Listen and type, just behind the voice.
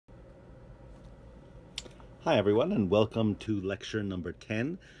Hi, everyone, and welcome to lecture number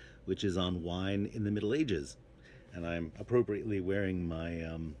 10, which is on wine in the Middle Ages. And I'm appropriately wearing my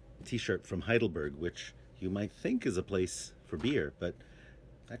t-shirt from Heidelberg, which you might think is a place for beer, but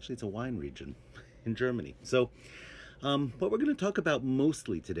actually it's a wine region in Germany. So what we're going to talk about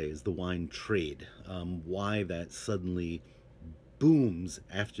mostly today is the wine trade, why that suddenly booms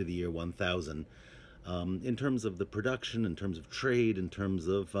after the year 1000, in terms of the production, in terms of trade, in terms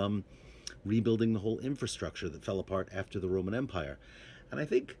of rebuilding the whole infrastructure that fell apart after the Roman Empire. And I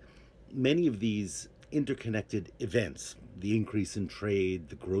think many of these interconnected events, the increase in trade,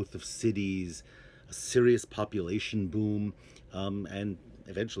 the growth of cities, a serious population boom, and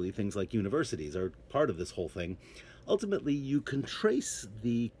eventually things like universities are part of this whole thing. Ultimately, you can trace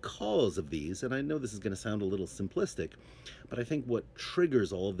the cause of these, and I know this is going to sound a little simplistic, but I think what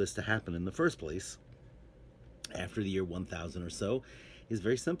triggers all of this to happen in the first place, after the year 1000 or so, is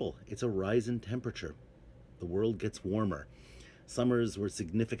very simple. It's a rise in temperature. The world gets warmer. Summers were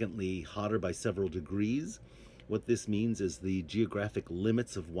significantly hotter by several degrees. What this means is the geographic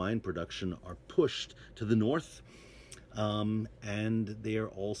limits of wine production are pushed to the north, and they are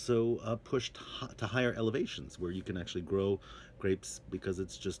also pushed to higher elevations where you can actually grow grapes because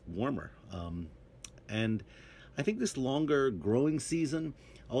it's just warmer. And I think this longer growing season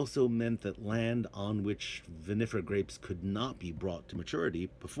also meant that land on which vinifera grapes could not be brought to maturity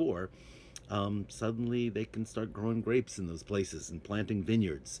before, suddenly they can start growing grapes in those places and planting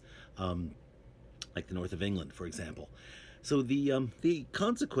vineyards, like the north of England, for example. So the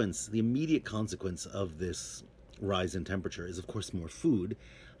consequence, the immediate consequence of this rise in temperature is, of course, more food.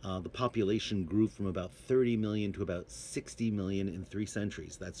 The population grew from about 30 million to about 60 million in 3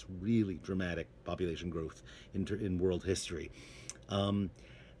 centuries. That's really dramatic population growth in world history.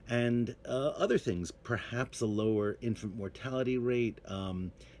 And other things, perhaps a lower infant mortality rate,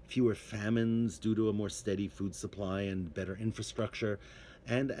 fewer famines due to a more steady food supply and better infrastructure.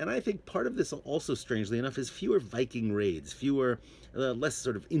 And I think part of this also, strangely enough, is fewer Viking raids, less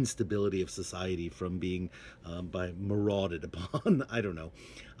sort of instability of society from being marauded upon. I don't know.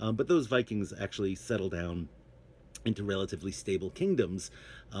 But those Vikings actually settled down into relatively stable kingdoms,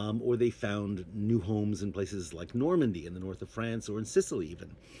 or they found new homes in places like Normandy in the north of France, or in Sicily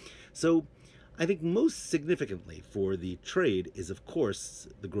even. So I think most significantly for the trade is, of course,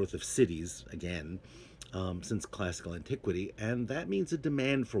 the growth of cities, again, since classical antiquity, and that means a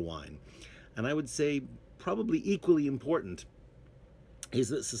demand for wine. And I would say probably equally important is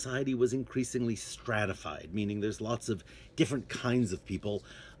that society was increasingly stratified, meaning there's lots of different kinds of people,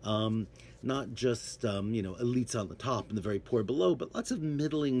 not just elites on the top and the very poor below, but lots of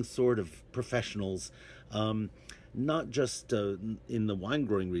middling sort of professionals, not just in the wine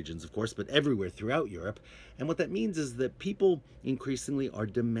growing regions, of course, but everywhere throughout Europe. And what that means is that people increasingly are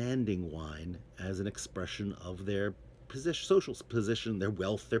demanding wine as an expression of their position, social position, their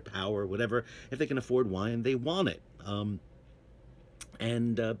wealth, their power, whatever. If they can afford wine, they want it.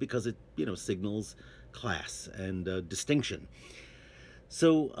 And because it, signals class and distinction.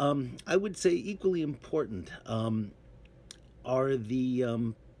 So I would say equally important are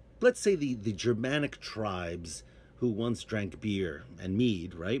let's say the Germanic tribes who once drank beer and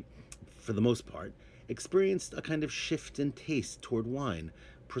mead, right, for the most part, experienced a kind of shift in taste toward wine,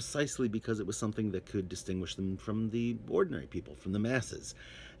 precisely because it was something that could distinguish them from the ordinary people, from the masses.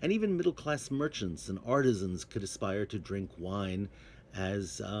 And even middle-class merchants and artisans could aspire to drink wine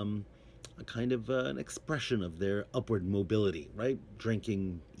as a kind of an expression of their upward mobility, right?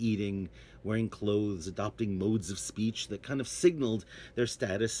 Drinking, eating, wearing clothes, adopting modes of speech that kind of signaled their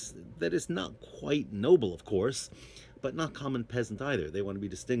status that is not quite noble, of course, but not common peasant either. They want to be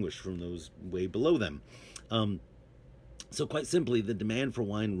distinguished from those way below them. So quite simply, the demand for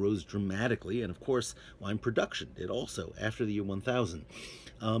wine rose dramatically, and of course, wine production did also after the year 1000.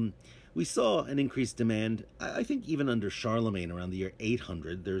 We saw an increased demand, I think even under Charlemagne around the year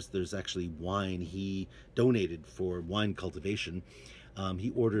 800. There's actually wine he donated for wine cultivation.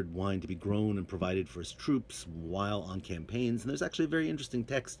 He ordered wine to be grown and provided for his troops while on campaigns. And there's actually a very interesting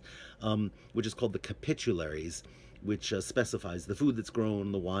text, which is called the Capitularies, which specifies the food that's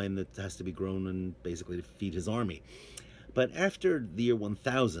grown, the wine that has to be grown, and basically to feed his army. But after the year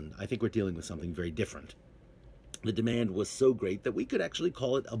 1000, I think we're dealing with something very different. The demand was so great that we could actually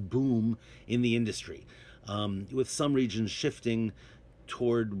call it a boom in the industry, with some regions shifting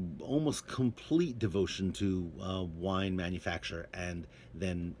toward almost complete devotion to wine manufacture and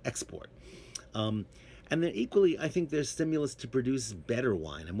then export. And then equally, I think there's stimulus to produce better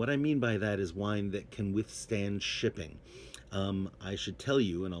wine. And what I mean by that is wine that can withstand shipping. I should tell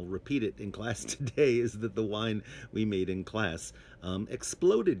you, and I'll repeat it in class today, is that the wine we made in class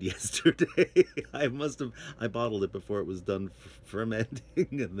exploded yesterday. I bottled it before it was done fermenting,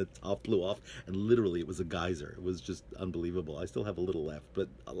 and the top blew off, and literally it was a geyser. It was just unbelievable. I still have a little left, but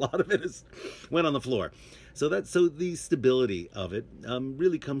a lot of it went on the floor. So the stability of it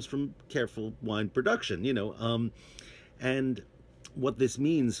really comes from careful wine production, and what this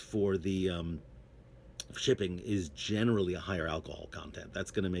means for the shipping is generally a higher alcohol content.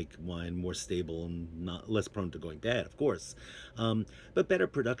 That's going to make wine more stable and not less prone to going bad, of course. But better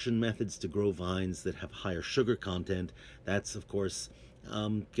production methods to grow vines that have higher sugar content, that's, of course,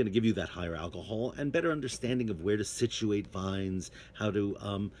 going to give you that higher alcohol, and better understanding of where to situate vines, how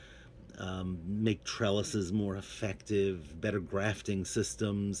to make trellises more effective, better grafting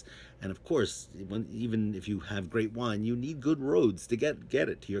systems, and of course, even if you have great wine, you need good roads to get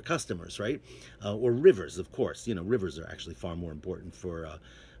it to your customers, right? Or rivers, of course. Rivers are actually far more important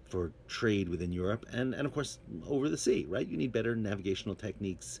for trade within Europe, and of course over the sea, right? You need better navigational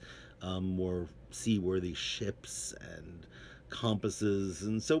techniques, more seaworthy ships and compasses,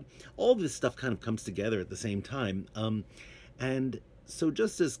 and so all this stuff kind of comes together at the same time, and so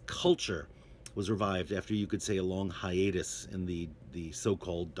just as culture was revived after, you could say, a long hiatus in the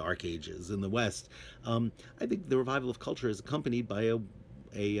so-called Dark Ages in the West, I think the revival of culture is accompanied by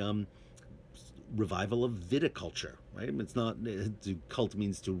a revival of viticulture, right? It's not, cult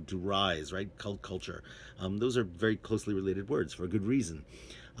means to rise, right? Culture. Those are very closely related words for a good reason.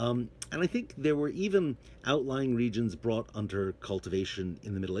 And I think there were even outlying regions brought under cultivation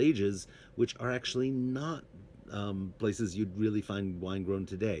in the Middle Ages, which are actually not places you'd really find wine grown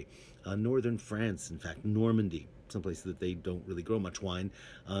today. Northern France, in fact, Normandy, someplace that they don't really grow much wine.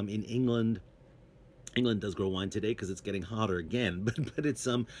 In England does grow wine today because it's getting hotter again, but it's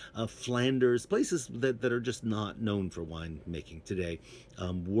Flanders, places that are just not known for wine making today,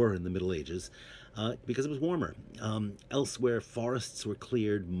 were in the Middle Ages. Because it was warmer. Elsewhere, forests were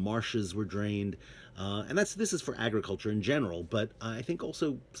cleared, marshes were drained, and this is for agriculture in general, but I think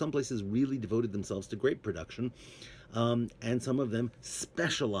also some places really devoted themselves to grape production, and some of them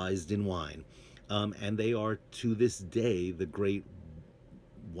specialized in wine, and they are to this day the great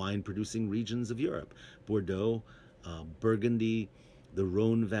wine-producing regions of Europe: Bordeaux, Burgundy, the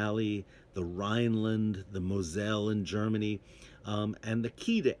Rhone Valley, the Rhineland, the Moselle in Germany. And the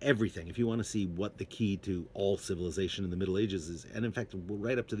key to everything, if you want to see what the key to all civilization in the Middle Ages is, and in fact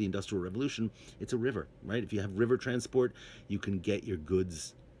right up to the Industrial Revolution, it's a river, right? If you have river transport, you can get your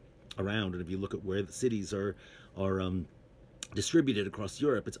goods around. And if you look at where the cities are distributed across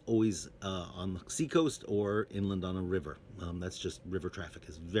Europe, it's always on the seacoast or inland on a river. That's just, river traffic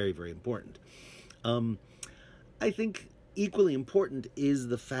is very, very important. I think equally important is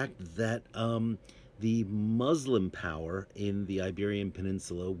the fact that the Muslim power in the Iberian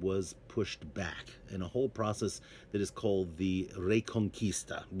Peninsula was pushed back in a whole process that is called the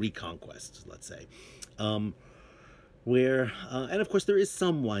Reconquista, reconquest, let's say, where, and of course there is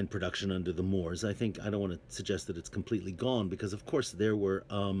some wine production under the Moors. I don't want to suggest that it's completely gone, because of course there were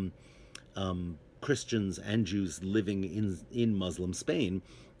Christians and Jews living in Muslim Spain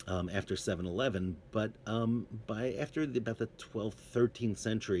after 711, but after about the 12th, 13th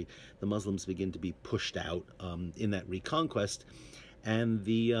century, the Muslims begin to be pushed out in that reconquest, and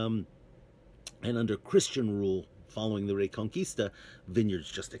and under Christian rule following the Reconquista,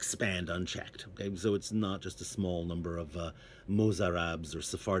 vineyards just expand unchecked. Okay, so it's not just a small number of Mozarabs or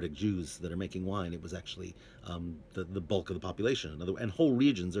Sephardic Jews that are making wine. It was actually the bulk of the population. And whole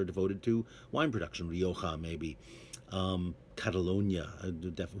regions are devoted to wine production. Rioja, maybe. Catalonia,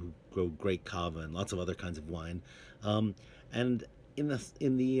 who grow great cava and lots of other kinds of wine. And in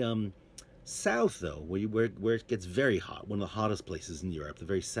the south, though, where it gets very hot, one of the hottest places in Europe, the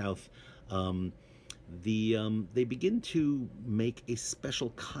very south, they begin to make a special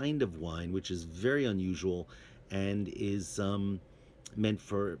kind of wine, which is very unusual and is meant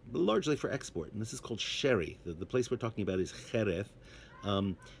largely for export. And this is called sherry. The place we're talking about is Jerez,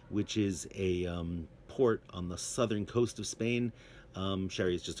 which is a port on the southern coast of Spain.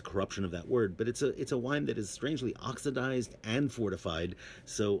 Sherry is just a corruption of that word, but it's a wine that is strangely oxidized and fortified.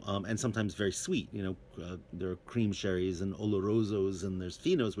 So and sometimes very sweet. There are cream sherries and olorosos, and there's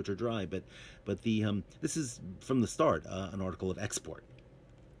finos, which are dry. But this is from the start an article of export.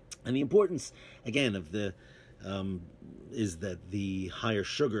 And the importance again of the is that the higher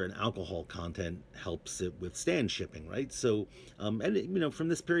sugar and alcohol content helps it withstand shipping, right? So, and from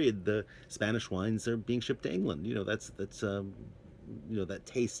this period, the Spanish wines are being shipped to England. That's that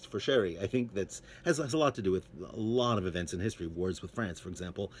taste for sherry. I think has a lot to do with a lot of events in history. Wars with France, for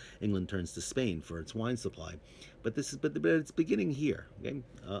example. England turns to Spain for its wine supply, but it's beginning here. Okay,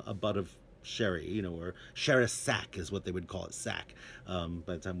 a butt of sherry, or sherry sack is what they would call it, sack.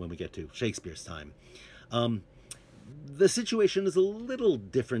 By the time when we get to Shakespeare's time. The situation is a little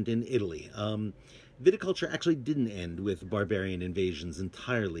different in Italy. Viticulture actually didn't end with barbarian invasions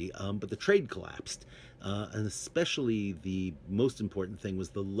entirely, but the trade collapsed. And especially the most important thing was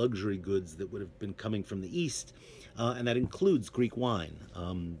the luxury goods that would have been coming from the East, and that includes Greek wine,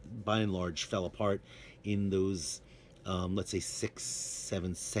 by and large fell apart in those, let's say,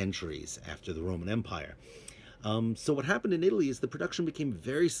 6-7 centuries after the Roman Empire. So what happened in Italy is the production became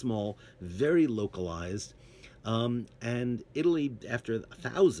very small, very localized, and Italy, after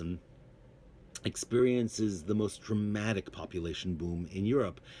 1000, experiences the most dramatic population boom in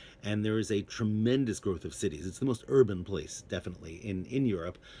Europe, and there is a tremendous growth of cities. It's the most urban place, definitely, in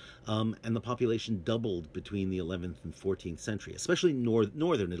Europe, and the population doubled between the 11th and 14th century, especially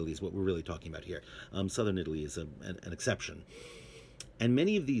northern Italy is what we're really talking about here. Southern Italy is an exception. And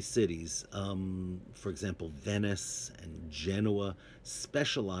many of these cities, for example, Venice and Genoa,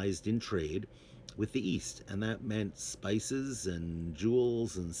 specialized in trade with the East, and that meant spices and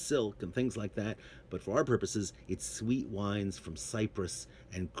jewels and silk and things like that. But for our purposes, it's sweet wines from Cyprus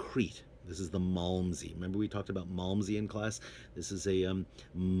and Crete. This is the Malmsey. Remember we talked about Malmsey in class? This is a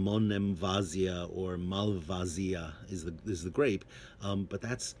Monemvasia or Malvasia is the grape, but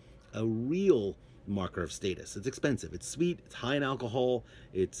that's a real marker of status. It's expensive. It's sweet. It's high in alcohol.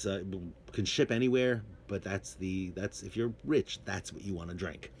 It's can ship anywhere. But that's if you're rich, that's what you want to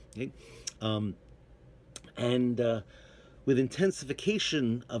drink. Okay? With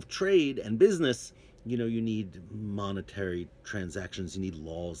intensification of trade and business, you need monetary transactions, you need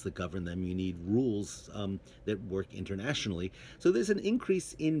laws that govern them, you need rules that work internationally. So there's an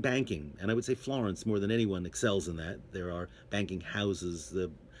increase in banking, and I would say Florence, more than anyone, excels in that. There are banking houses,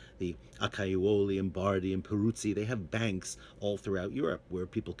 the Acciaiuoli and Bardi and Peruzzi, they have banks all throughout Europe where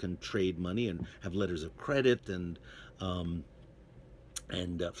people can trade money and have letters of credit and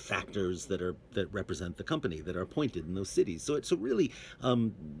factors that represent the company that are appointed in those cities. So really,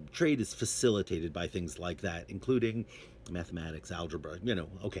 trade is facilitated by things like that, including mathematics, algebra.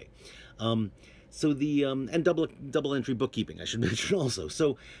 Okay. So and double entry bookkeeping, I should mention also.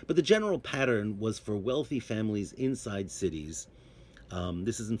 So, but the general pattern was for wealthy families inside cities.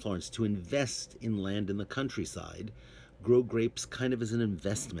 This is in Florence, to invest in land in the countryside, grow grapes kind of as an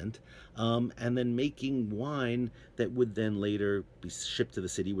investment, and then making wine that would then later be shipped to the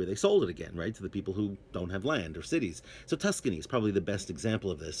city where they sold it again, right, to the people who don't have land or cities. So Tuscany is probably the best example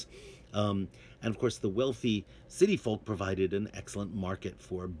of this. And of course, the wealthy city folk provided an excellent market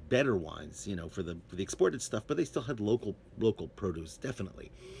for better wines, for the exported stuff, but they still had local produce,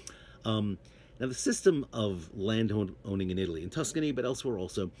 definitely. Now, the system of land owning in Italy, in Tuscany, but elsewhere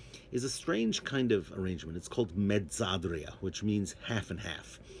also, is a strange kind of arrangement. It's called mezzadria, which means half and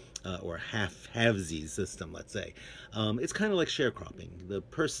half, or half-halvesies system, let's say. It's kind of like sharecropping. The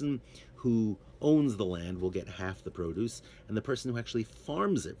person who owns the land will get half the produce, and the person who actually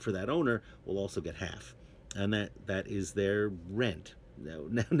farms it for that owner will also get half. And that is their rent.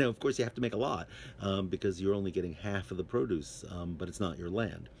 Now, of course, you have to make a lot because you're only getting half of the produce, but it's not your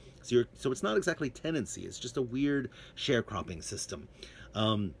land. So it's not exactly tenancy. It's just a weird sharecropping system.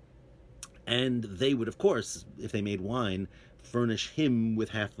 And they would, of course, if they made wine, furnish him with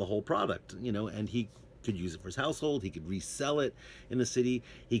half the whole product, and he could use it for his household. He could resell it in the city.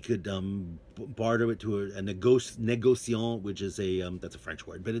 He could barter it to a négociant, which is that's a French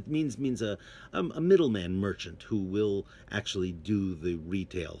word, but it means a middleman merchant who will actually do the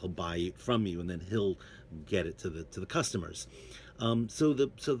retail. He'll buy it from you, and then he'll get it to the customers. So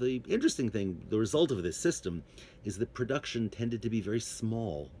the interesting thing, the result of this system, is that production tended to be very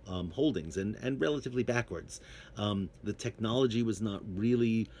small holdings and relatively backwards. The technology was not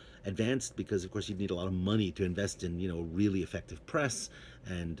really advanced because, of course, you'd need a lot of money to invest in, a really effective press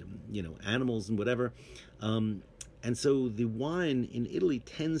and, animals and whatever. And so the wine in Italy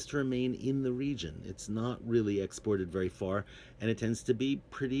tends to remain in the region. It's not really exported very far, and it tends to be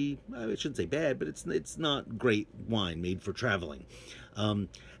pretty, I shouldn't say bad, but it's not great wine made for traveling. And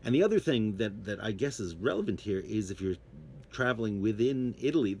the other thing that I guess is relevant here is if you're traveling within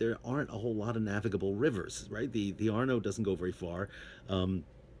Italy, there aren't a whole lot of navigable rivers, right? The Arno doesn't go very far.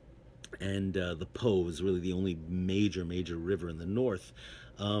 And the Po is really the only major river in the north.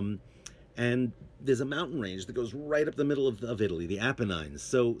 And there's a mountain range that goes right up the middle of Italy, the Apennines.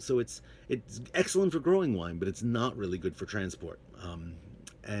 So it's excellent for growing wine, but it's not really good for transport.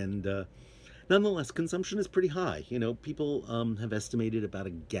 Now Nonetheless, consumption is pretty high. You know, people have estimated about a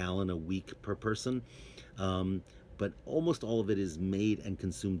gallon a week per person. Um, but almost all of it is made and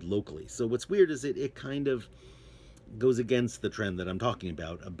consumed locally. So what's weird is it kind of goes against the trend that I'm talking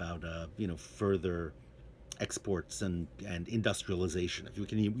about you know, further exports and industrialization, if you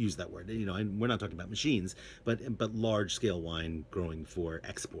can use that word. You know, and we're not talking about machines, but large scale wine growing for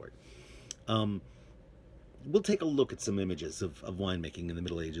export. Um, we'll take a look at some images of winemaking in the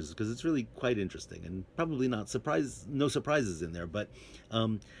Middle Ages because it's really quite interesting and probably no surprises in there. But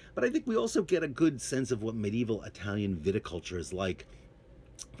I think we also get a good sense of what medieval Italian viticulture is like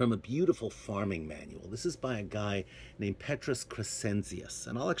from a beautiful farming manual. This is by a guy named Petrus Crescentius,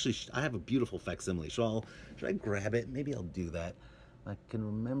 and I have a beautiful facsimile. So should I grab it? Maybe I'll do that. I can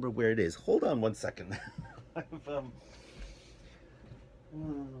remember where it is. Hold on one second. I've,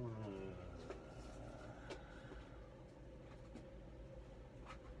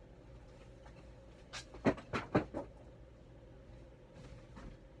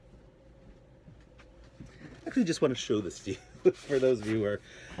 actually just want to show this to you for those of you who are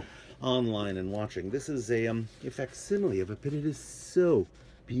online and watching. This is a facsimile of it, but it is so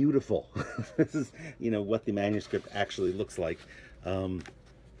beautiful. This is, you know, what the manuscript actually looks like. And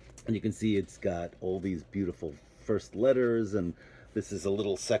you can see it's got all these beautiful first letters, and this is a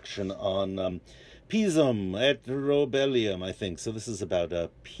little section on Pisum et Robellium, I think. So this is about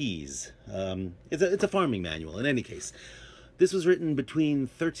peas. It's a farming manual in any case. This was written between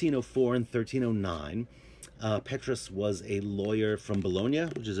 1304 and 1309. Petrus was a lawyer from Bologna,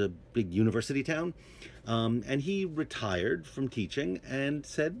 which is a big university town, and he retired from teaching and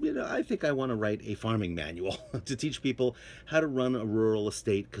said, you know, I think I want to write a farming manual to teach people how to run a rural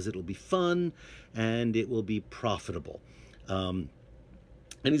estate because it'll be fun and it will be profitable. And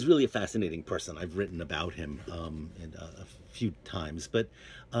he's really a fascinating person. I've written about him a few times, but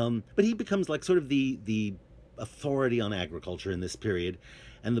he becomes like sort of the authority on agriculture in this period.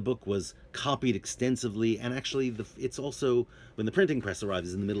 And the book was copied extensively, and actually it's also, when the printing press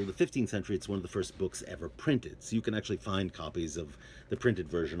arrives in the middle of the 15th century, it's one of the first books ever printed. So you can actually find copies of the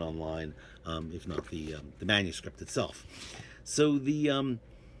printed version online, if not the manuscript itself. So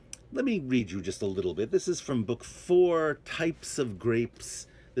let me read you just a little bit. This is from book 4, Types of Grapes.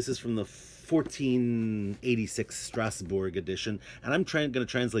 This is from the 1486 Strasbourg edition, and I'm going to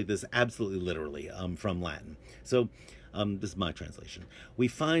translate this absolutely literally from Latin. So this is my translation. We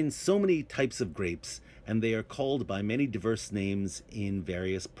find so many types of grapes, and they are called by many diverse names in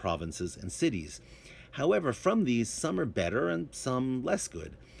various provinces and cities. However, from these, some are better and some less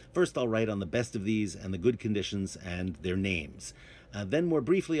good. First, I'll write on the best of these and the good conditions and their names. Then more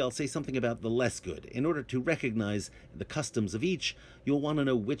briefly, I'll say something about the less good. In order to recognize the customs of each, you'll want to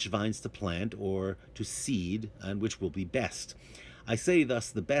know which vines to plant or to seed and which will be best. I say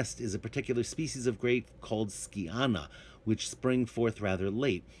thus the best is a particular species of grape called Sciana, which spring forth rather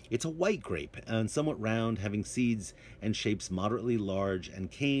late. It's a white grape and somewhat round, having seeds and shapes moderately large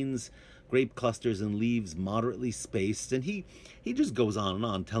and canes, grape clusters and leaves moderately spaced. And he just goes on and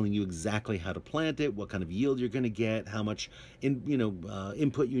on telling you exactly how to plant it, what kind of yield you're going to get, how much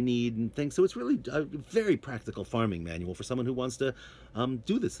input you need and things. So it's really a very practical farming manual for someone who wants to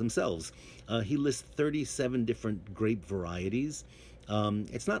do this themselves. He lists 37 different grape varieties.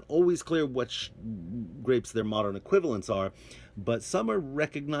 It's not always clear which grapes their modern equivalents are, but some are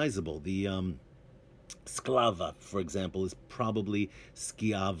recognizable. The Sclava, for example, is probably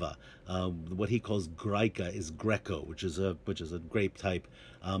Schiava. What he calls Graica is Greco, which is a grape type.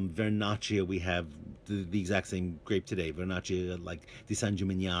 Vernaccia, we have the exact same grape today. Vernaccia, like di San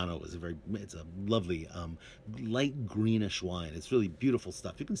Gimignano, it's a lovely light greenish wine. It's really beautiful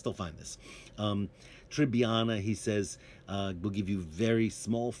stuff. You can still find this. Trebbiana, he says, will give you very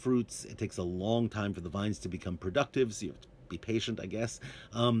small fruits. It takes a long time for the vines to become productive, so you have to be patient, I guess.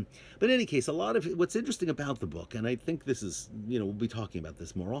 But in any case, a lot of what's interesting about the book, and I think this is, we'll be talking about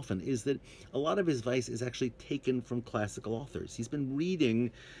this more often, is that a lot of his advice is actually taken from classical authors. He's been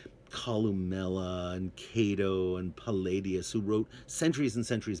reading Columella and Cato and Palladius, who wrote centuries and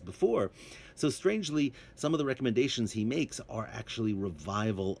centuries before. So strangely, some of the recommendations he makes are actually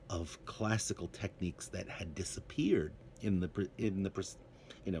revival of classical techniques that had disappeared in the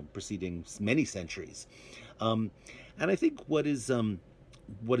preceding many centuries. And I think what is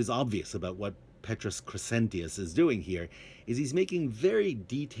obvious about what Petrus Crescentius is doing here is he's making very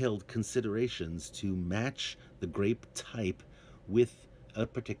detailed considerations to match the grape type with a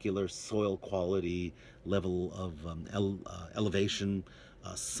particular soil quality, level of elevation,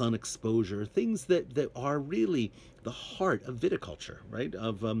 sun exposure, things that are really the heart of viticulture, right?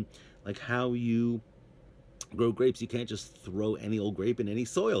 Of like how you grow grapes, you can't just throw any old grape in any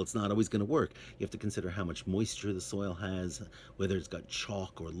soil. It's not always going to work. You have to consider how much moisture the soil has, whether it's got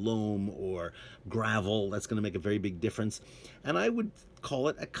chalk or loam or gravel. That's going to make a very big difference. And I would call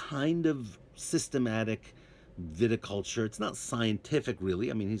it a kind of systematic viticulture. It's not scientific,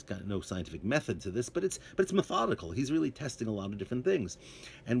 really. I mean, he's got no scientific method to this, but it's methodical. He's really testing a lot of different things.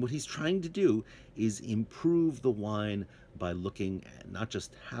 And what he's trying to do is improve the wine by looking at not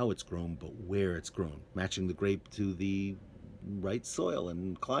just how it's grown, but where it's grown, matching the grape to the right soil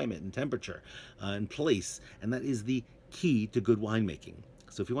and climate and temperature and place. And that is the key to good winemaking.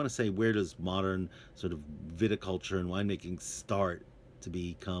 So if you want to say, where does modern sort of viticulture and winemaking start to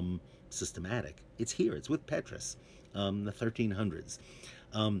become systematic? It's here. It's with Petrus, the 1300s.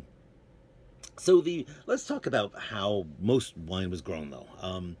 Let's talk about how most wine was grown, though.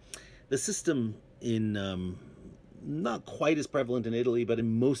 The system in not quite as prevalent in Italy, but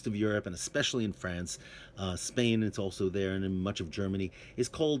in most of Europe, and especially in France, Spain, it's also there, and in much of Germany, is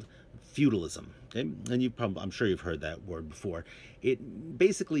called feudalism. Okay? And I'm sure you've heard that word before. It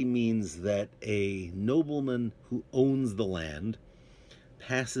basically means that a nobleman who owns the land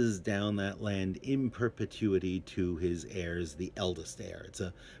passes down that land in perpetuity to his heirs, the eldest heir. It's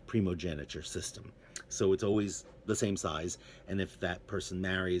a primogeniture system. So it's always the same size, and if that person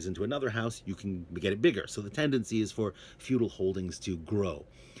marries into another house, you can get it bigger. So the tendency is for feudal holdings to grow.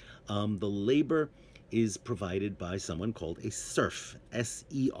 The labor is provided by someone called a serf,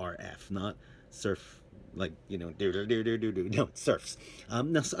 S-E-R-F, not serf like, you know, no, it's serfs.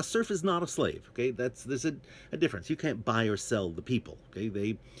 Now, a serf is not a slave, okay? There's a difference. You can't buy or sell the people,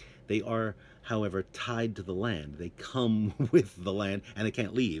 okay? They are, however, tied to the land. They come with the land, and they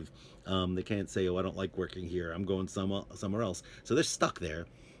can't leave. They can't say, oh, I don't like working here, I'm going somewhere else. So they're stuck there.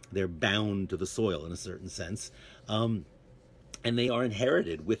 They're bound to the soil in a certain sense. And they are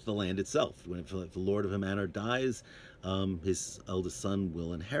inherited with the land itself. If the lord of a manor dies, his eldest son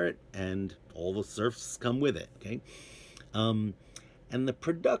will inherit, and all the serfs come with it, okay? And the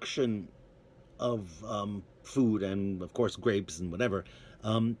production of food and, of course, grapes and whatever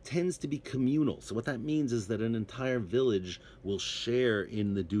tends to be communal. So what that means is that an entire village will share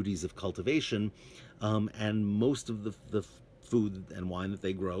in the duties of cultivation, and most of the food and wine that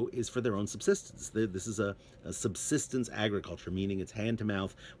they grow is for their own subsistence. This is a subsistence agriculture, meaning it's hand to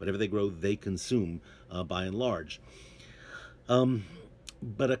mouth. Whatever they grow, they consume by and large.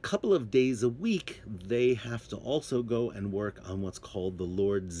 But a couple of days a week, they have to also go and work on what's called the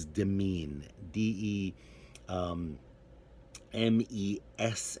Lord's Demesne, D-E-M-E-S-N-E,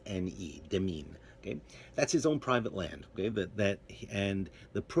 Demesne. Okay, that's his own private land. Okay, and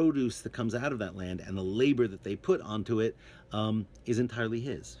the produce that comes out of that land and the labor that they put onto it is entirely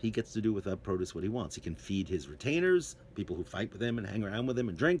his. He gets to do with that produce what he wants. He can feed his retainers, people who fight with him and hang around with him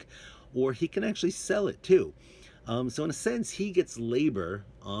and drink, or he can actually sell it too. So in a sense, he gets labor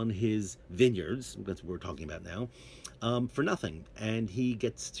on his vineyards, that's what we're talking about now, for nothing. And he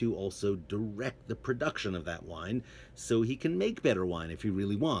gets to also direct the production of that wine, so he can make better wine if he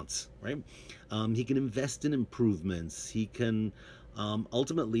really wants, right? He can invest in improvements. He can,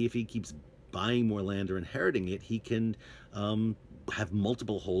 ultimately, if he keeps buying more land or inheriting it, he can have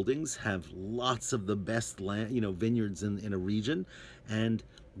multiple holdings, have lots of the best land, vineyards in a region, and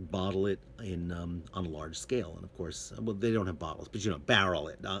bottle it in on a large scale. And of course, well, they don't have bottles, but barrel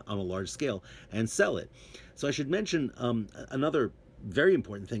it on a large scale and sell it. So I should mention another very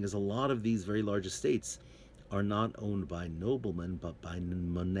important thing is a lot of these very large estates are not owned by noblemen, but by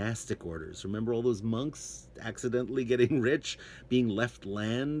monastic orders. Remember all those monks accidentally getting rich, being left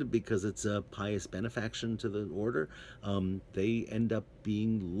land because it's a pious benefaction to the order? They end up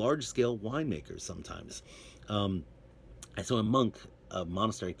being large-scale winemakers sometimes. And so a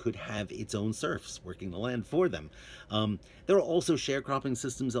monastery could have its own serfs working the land for them. There are also sharecropping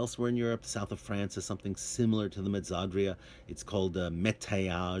systems elsewhere in Europe. South of France has something similar to the Mezzadria. It's called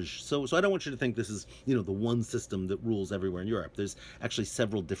métayage. So I don't want you to think this is, the one system that rules everywhere in Europe. There's actually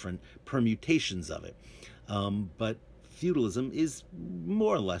several different permutations of it. But feudalism is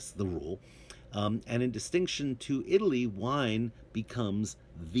more or less the rule. And in distinction to Italy, wine becomes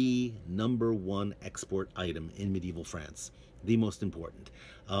the #1 export item in medieval France. The most important.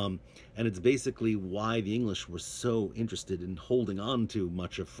 And it's basically why the English were so interested in holding on to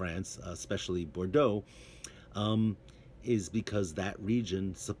much of France, especially Bordeaux, is because that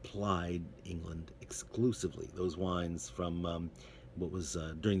region supplied England exclusively. Those wines from what was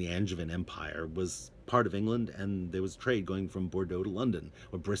during the Angevin Empire was part of England, and there was trade going from Bordeaux to London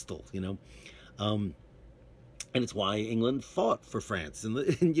or Bristol, and it's why England fought for France in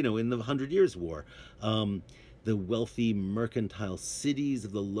the 100 Years' War. the wealthy mercantile cities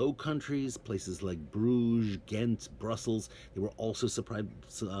of the Low Countries, places like Bruges, Ghent, Brussels, they were also supplied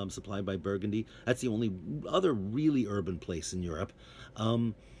by Burgundy. That's the only other really urban place in Europe.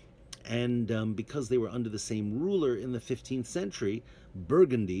 And because they were under the same ruler in the 15th century,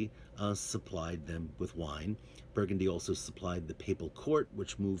 Burgundy supplied them with wine. Burgundy also supplied the papal court,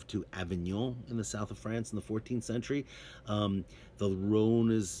 which moved to Avignon in the south of France in the 14th century. The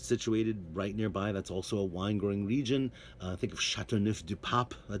Rhone is situated right nearby. That's also a wine-growing region. Think of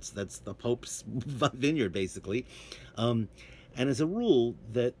Châteauneuf-du-Pape. That's the Pope's vineyard, basically. And as a rule,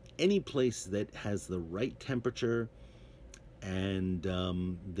 that any place that has the right temperature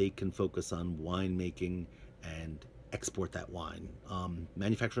and they can focus on winemaking and export that wine.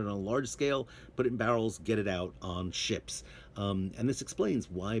 Manufacture it on a large scale, put it in barrels, get it out on ships. And this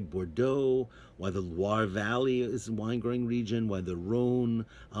explains why Bordeaux, why the Loire Valley is a wine-growing region, why the Rhone,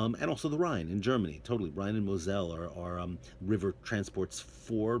 and also the Rhine in Germany. Totally, Rhine and Moselle are river transports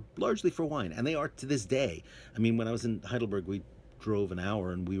largely for wine, and they are to this day. I mean, when I was in Heidelberg, we drove an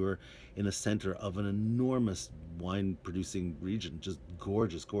hour and we were in the center of an enormous wine-producing region, just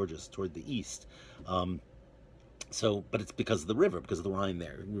gorgeous, gorgeous toward the east. But it's because of the river, because of the Rhine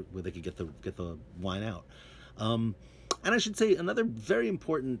there, where they could get the wine out. And I should say another very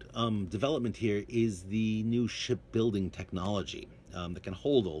important development here is the new shipbuilding technology that can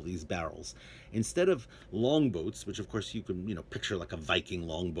hold all these barrels. Instead of longboats, which of course you can picture like a Viking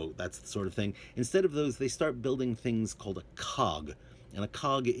longboat, that's the sort of thing. Instead of those, they start building things called a cog. And a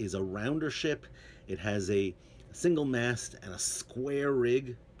cog is a rounder ship. It has a single mast and a square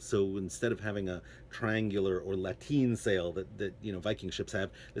rig. So instead of having a triangular or lateen sail that Viking ships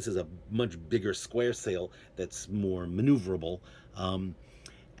have, this is a much bigger square sail that's more maneuverable,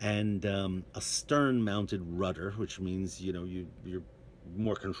 and a stern-mounted rudder, which means you're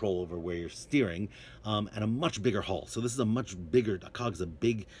more control over where you're steering, and a much bigger hull. So this is a cog's a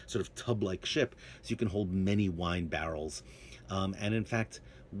big sort of tub-like ship, so you can hold many wine barrels. And in fact,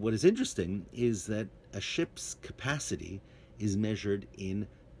 what is interesting is that a ship's capacity is measured in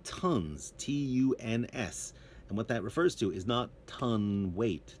tons, T-U-N-S. And what that refers to is not ton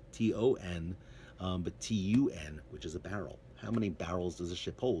weight, T-O-N, but T-U-N, which is a barrel. How many barrels does a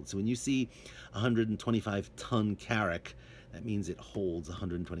ship hold? So when you see a 125-ton carrack, that means it holds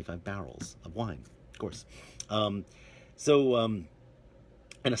 125 barrels of wine, of course. And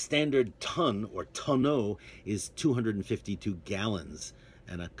a standard ton, or tonneau, is 252 gallons.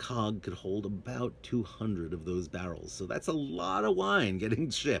 And a cog could hold about 200 of those barrels. So that's a lot of wine getting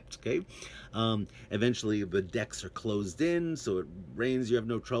shipped, okay? Eventually, the decks are closed in, so it rains, you have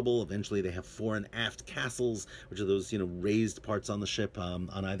no trouble. Eventually, they have fore and aft castles, which are those, raised parts on the ship on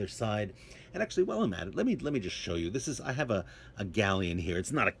either side. And actually, while I'm at it, let me just show you. I have a galleon here.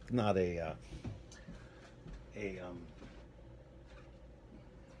 It's not a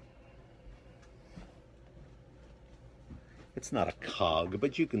it's not a cog,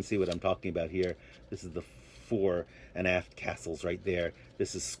 but you can see what I'm talking about here. This is the fore and aft castles right there.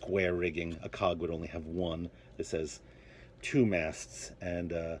 This is square rigging. A cog would only have one. This has two masts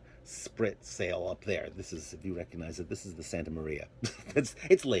and a sprit sail up there. This is, if you recognize it, this is the Santa Maria.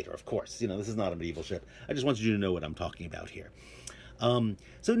 It's later, of course. This is not a medieval ship. I just wanted you to know what I'm talking about here.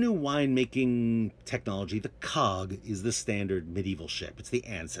 So new winemaking technology, the cog is the standard medieval ship. It's the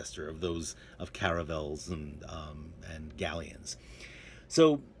ancestor of those of caravels and galleons.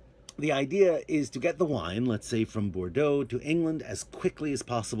 So the idea is to get the wine, let's say from Bordeaux to England, as quickly as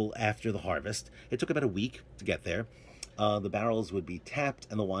possible after the harvest. It took about a week to get there. The barrels would be tapped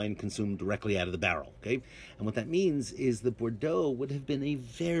and the wine consumed directly out of the barrel, okay? And what that means is that Bordeaux would have been a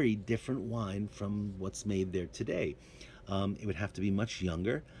very different wine from what's made there today. It would have to be much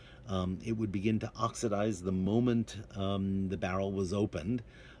younger. It would begin to oxidize the moment the barrel was opened,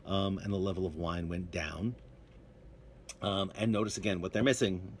 and the level of wine went down. And notice again, what they're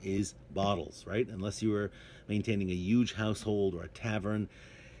missing is bottles, right? Unless you were maintaining a huge household or a tavern,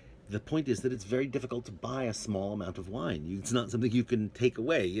 the point is that it's very difficult to buy a small amount of wine. It's not something you can take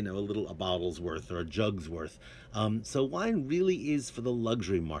away, a bottle's worth or a jug's worth. So wine really is for the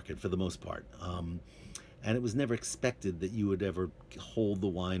luxury market for the most part. And it was never expected that you would ever hold the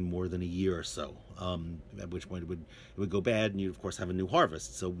wine more than a year or so, at which point it would go bad, and you'd, of course, have a new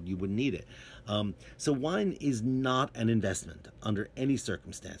harvest, so you wouldn't need it. So wine is not an investment under any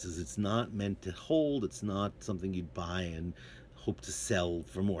circumstances. It's not meant to hold. It's not something you'd buy and hope to sell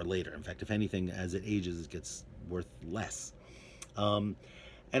for more later. In fact, if anything, as it ages, it gets worth less. And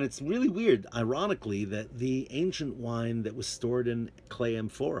it's really weird, ironically, that the ancient wine that was stored in clay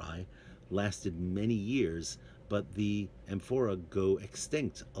amphorae lasted many years, but the amphora go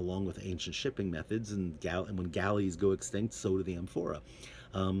extinct along with ancient shipping methods, and when galleys go extinct, so do the amphora.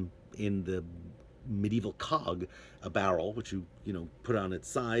 In the medieval cog, a barrel which you put on its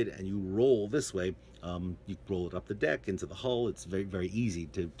side and you roll this way. You roll it up the deck into the hull. It's very, very easy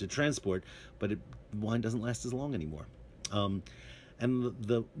to transport, but wine doesn't last as long anymore. And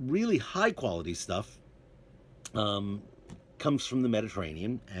the really high quality stuff comes from the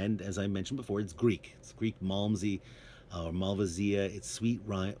Mediterranean, and as I mentioned before, it's Greek. It's Greek Malmsey or Malvasia. It's sweet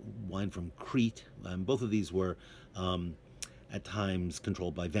wine from Crete. Both of these were at times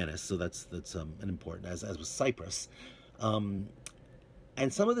controlled by Venice, so that's an important, as was Cyprus.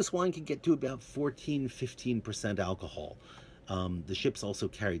 And some of this wine can get to about 14–15% alcohol. The ships also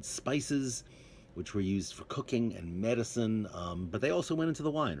carried spices, which were used for cooking and medicine, but they also went into the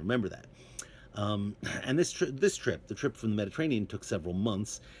wine. Remember that. And this trip, the trip from the Mediterranean, took several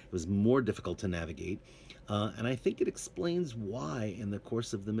months. It was more difficult to navigate. And I think it explains why, in the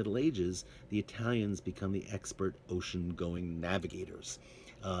course of the Middle Ages, the Italians become the expert ocean-going navigators.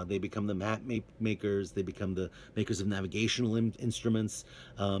 They become the map makers, they become the makers of navigational instruments,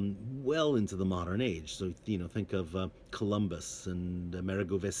 well into the modern age. So, think of Columbus and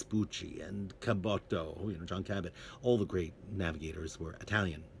Amerigo Vespucci and Caboto, John Cabot. All the great navigators were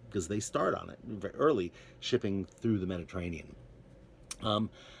Italian, because they start on it very early, shipping through the Mediterranean.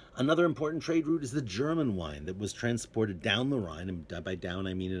 Another important trade route is the German wine that was transported down the Rhine, and by down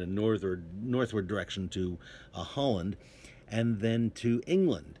I mean in a northward direction to Holland, and then to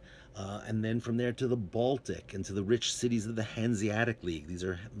England, and then from there to the Baltic and to the rich cities of the Hanseatic League.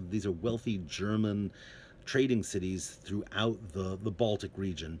 These are wealthy German trading cities throughout the Baltic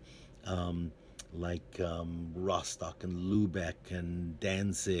region, like Rostock and Lübeck and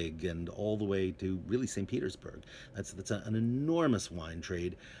Danzig, and all the way to really St. Petersburg. That's an enormous wine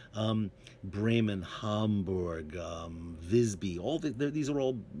trade. Bremen, Hamburg, Visby, these are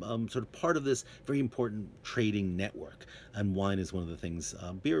all sort of part of this very important trading network. And wine is one of the things,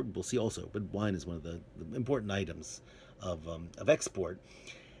 beer we'll see also, but wine is one of the important items of export.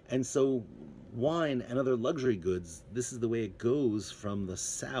 And so wine and other luxury goods, this is the way it goes from the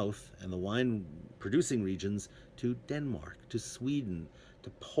south and the wine producing regions to Denmark, to Sweden, to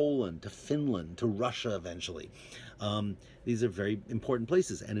Poland, to Finland, to Russia eventually. These are very important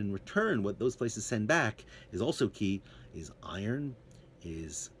places, and in return what those places send back is also key, is iron,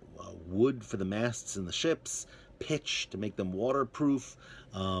 is wood for the masts and the ships, pitch to make them waterproof,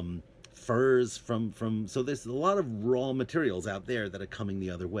 furs so there's a lot of raw materials out there that are coming the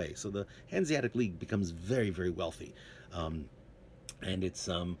other way. So the Hanseatic League becomes very, very wealthy, and it's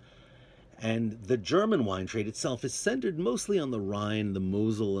and the German wine trade itself is centered mostly on the Rhine, the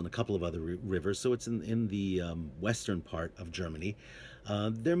Mosel, and a couple of other rivers. So it's in the western part of Germany.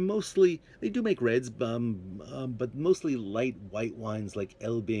 They do make reds, but mostly light white wines like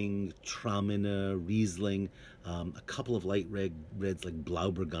Elbing, Traminer, Riesling. A couple of light reds like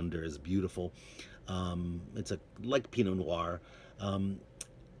Blauburgunder is beautiful. It's like Pinot Noir. And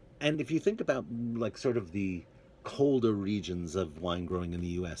if you think about like sort of the colder regions of wine growing in the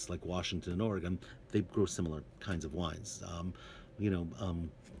U.S., like Washington and Oregon, they grow similar kinds of wines.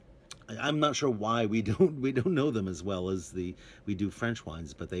 I'm not sure why we don't know them as well as we do French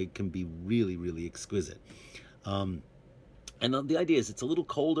wines, but they can be really, really exquisite. And the idea is it's a little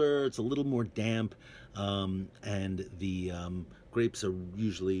colder, it's a little more damp, and the grapes are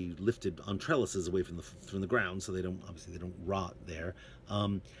usually lifted on trellises away from the ground, so they don't rot there.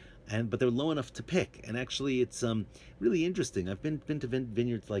 But they're low enough to pick, and actually it's really interesting. I've been to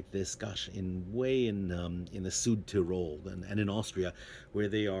vineyards like this, gosh, in the Sud Tyrol and in Austria, where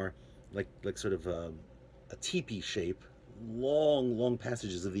they are like sort of a teepee shape, long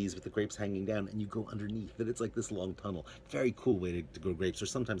passages of these with the grapes hanging down, and you go underneath it. It's like this long tunnel. Very cool way to grow grapes. Or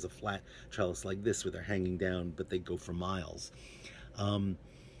sometimes a flat trellis like this where they're hanging down, but they go for miles. In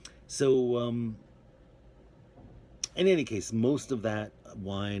any case, most of that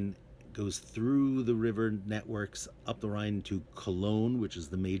wine goes through the river networks up the Rhine to Cologne, which is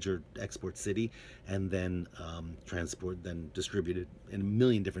the major export city, and then distributed in a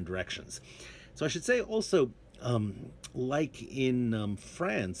million different directions. So I should say also, like in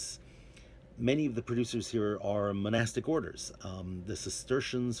France, many of the producers here are monastic orders. The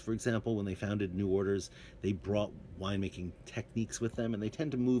Cistercians, for example, when they founded new orders, they brought winemaking techniques with them, and they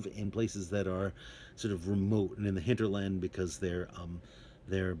tend to move in places that are sort of remote and in the hinterland, because they're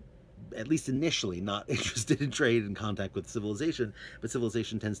at least initially not interested in trade and contact with civilization, but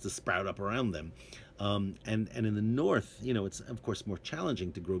civilization tends to sprout up around them. And in the north, it's of course more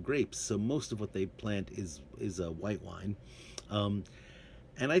challenging to grow grapes, so most of what they plant is white wine.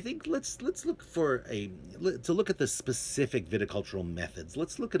 And I think let's look for to look at the specific viticultural methods.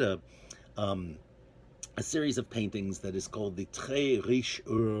 Let's look at a series of paintings that is called the Très Riche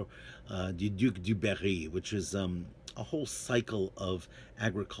Heure du Duc du Berry, which is a whole cycle of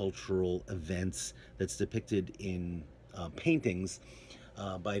agricultural events that's depicted in paintings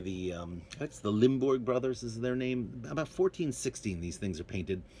by that's the Limburg brothers is their name. About 1416 these things are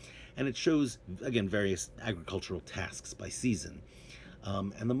painted, and it shows, again, various agricultural tasks by season.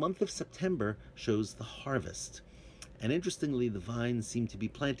 And the month of September shows the harvest. And interestingly, the vines seem to be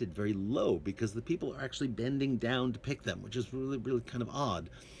planted very low because the people are actually bending down to pick them, which is really, really kind of odd.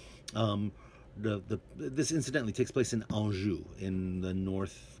 This incidentally takes place in Anjou, in the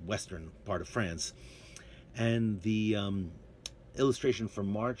northwestern part of France. And the illustration for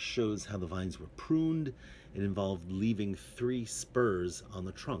March shows how the vines were pruned. It involved leaving 3 spurs on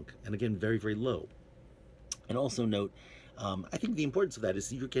the trunk, and again, very, very low. And also note, I think the importance of that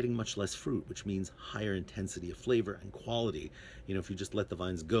is you're getting much less fruit, which means higher intensity of flavor and quality. You know, if you just let the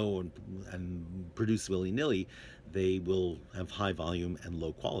vines go and produce willy-nilly, they will have high volume and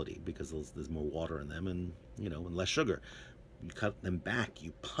low quality because there's more water in them and, you know, and less sugar. You cut them back,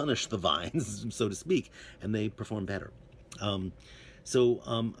 you punish the vines, so to speak, and they perform better. And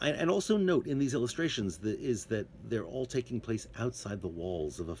also note in these illustrations that they're all taking place outside the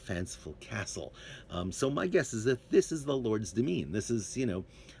walls of a fanciful castle. So my guess is that this is the Lord's demesne. This is, you know,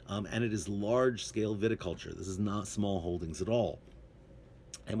 and it is large-scale viticulture. This is not small holdings at all.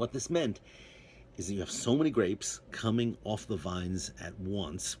 And what this meant is that you have so many grapes coming off the vines at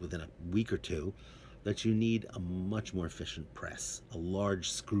once within a week or two that you need a much more efficient press, a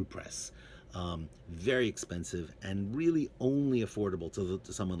large screw press. Very expensive and really only affordable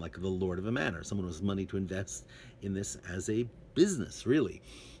to someone like the lord of a manor, someone who has money to invest in this as a business, really.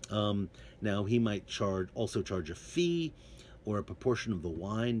 Now, he might also charge a fee or a proportion of the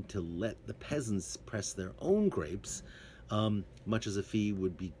wine to let the peasants press their own grapes, much as a fee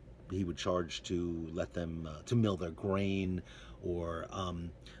he would charge to let them to mill their grain or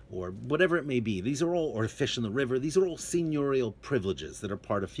whatever it may be. These are all, or fish in the river, these are all seigneurial privileges that are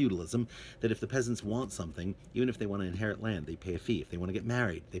part of feudalism, that if the peasants want something, even if they want to inherit land, they pay a fee. If they want to get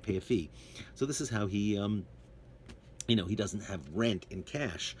married, they pay a fee. So this is how he, you know, he doesn't have rent in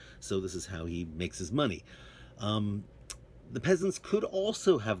cash, so this is how he makes his money. The peasants could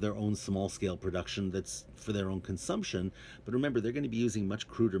also have their own small-scale production that's for their own consumption, but remember, they're going to be using much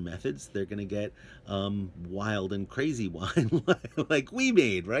cruder methods. They're going to get wild and crazy wine like we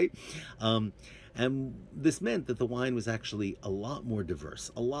made, right? And this meant that the wine was actually a lot more diverse,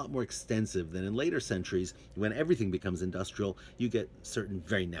 a lot more extensive than in later centuries. When everything becomes industrial, you get certain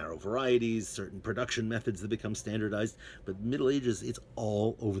very narrow varieties, certain production methods that become standardized. But Middle Ages, it's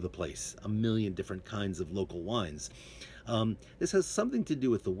all over the place, a million different kinds of local wines. This has something to do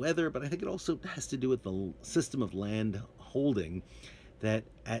with the weather, but I think it also has to do with the system of land holding, that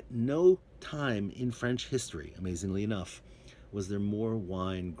at no time in French history, amazingly enough, was there more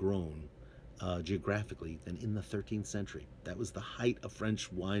wine grown geographically than in the 13th century. That was the height of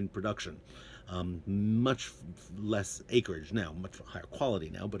French wine production. Much less acreage now, much higher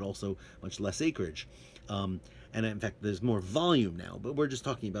quality now, but also much less acreage. And in fact, there's more volume now, but we're just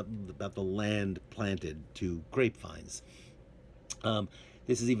talking about the land planted to grapevines.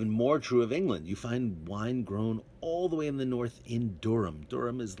 This is even more true of England. You find wine grown all the way in the north in Durham.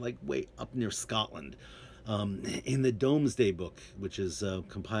 Durham is like way up near Scotland. In the Domesday Book, which is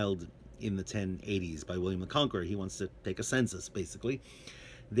compiled in the 1080s by William the Conqueror, he wants to take a census, basically.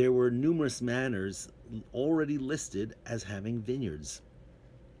 There were numerous manors already listed as having vineyards.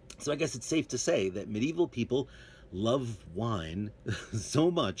 So I guess it's safe to say that medieval people love wine so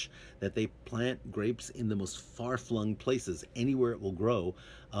much that they plant grapes in the most far-flung places, anywhere it will grow.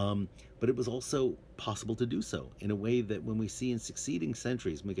 But it was also possible to do so in a way that when we see in succeeding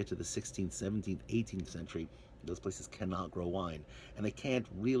centuries, when we get to the 16th, 17th, 18th century, those places cannot grow wine. And they can't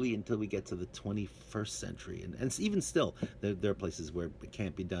really until we get to the 21st century. And even still, there are places where it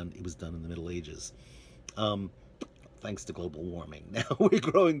can't be done. It was done in the Middle Ages. Thanks to global warming. Now we're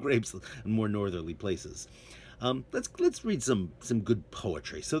growing grapes in more northerly places. Let's read some good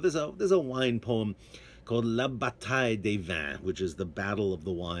poetry. So there's a wine poem called La Bataille des Vins, which is the Battle of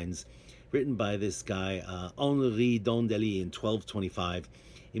the Wines, written by this guy Henri d'Andely in 1225,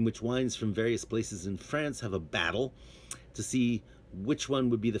 in which wines from various places in France have a battle to see which one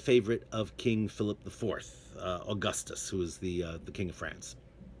would be the favorite of King Philip IV, Augustus, who is the king of France.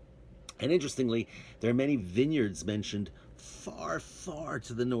 And interestingly, there are many vineyards mentioned far, far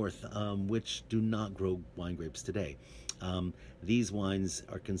to the north, which do not grow wine grapes today. These wines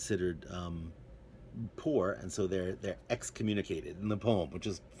are considered poor, and so they're excommunicated in the poem, which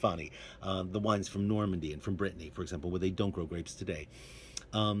is funny. The wines from Normandy and from Brittany, for example, where they don't grow grapes today.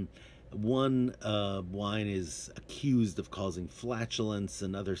 Um, one wine is accused of causing flatulence,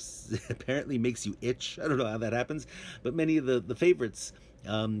 and others apparently makes you itch. I don't know how that happens, but many of the favorites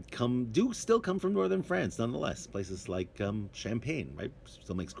still come from northern France, nonetheless. Places like Champagne, right,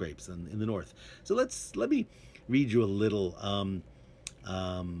 still makes grapes in the north. So let me read you a little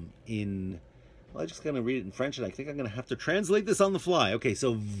in. Well, I'm just going to read it in French, and I think I'm going to have to translate this on the fly. Okay,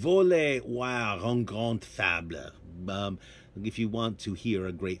 so voler voir une grande fable. If you want to hear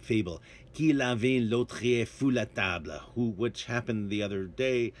a great fable, qui l'avait l'autre fou la table, which happened the other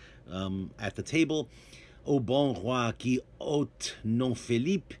day at the table. Au bon roi qui ôte non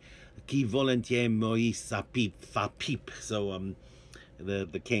Philippe, qui volontiers Moïse sa pipe, fa pipe. So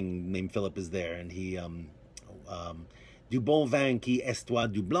the king named Philip is there, and he du bon vin qui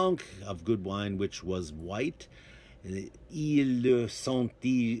estoit du blanc, of good wine which was white. Il le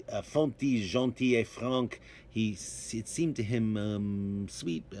sentit fontit gentil et franc. It seemed to him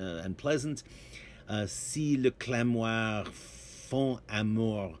sweet and pleasant. Si le clamoir font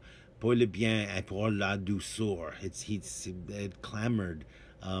amour pour le bien et pour la douceur. It clamored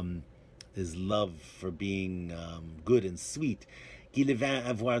his love for being good and sweet. Qu'il vint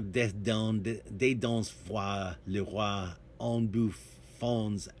avoir des dents froides, le roi en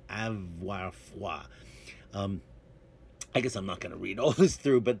bouffons avoir froid. I guess I'm not going to read all this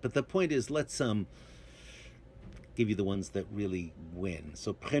through, but the point is, let's give you the ones that really win.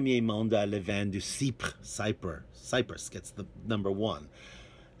 So, premier mandat le vin du Cyprus gets the number one.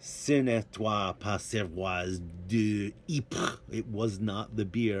 Ce n'était pas cervoise de Ypres. It was not the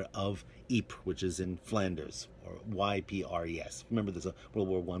beer of Ypres, which is in Flanders, or Ypres. Remember, there's a World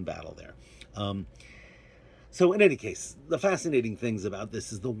War I battle there. So in any case, the fascinating things about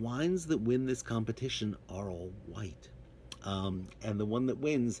this is the wines that win this competition are all white. And the one that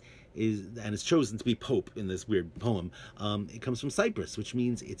wins is chosen to be Pope in this weird poem. It comes from Cyprus, which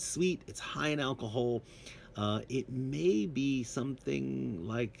means it's sweet, it's high in alcohol. It may be something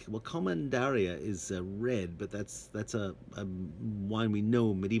like, well, Commandaria is red, but that's a wine we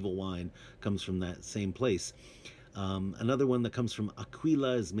know, medieval wine, comes from that same place. Another one that comes from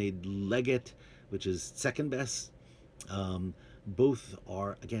Aquila is made Leggett, which is second best. Both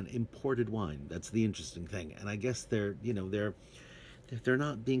are, again, imported wine. That's the interesting thing. And I guess they're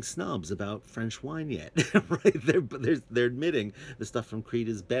not being snobs about French wine yet, right? They're admitting the stuff from Crete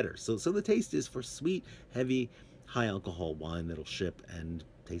is better. So the taste is for sweet, heavy, high alcohol wine that'll ship and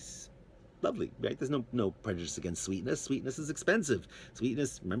tastes lovely, right? There's no prejudice against sweetness. Sweetness is expensive.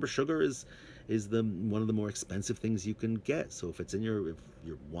 Sweetness, remember, sugar is one of the more expensive things you can get. So if your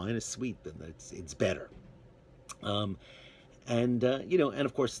wine is sweet, then it's better. And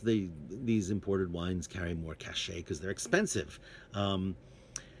of course these imported wines carry more cachet because they're expensive.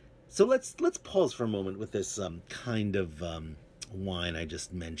 So let's pause for a moment with this kind of wine I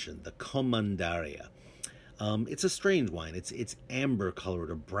just mentioned, the Commandaria. It's a strange wine. It's amber colored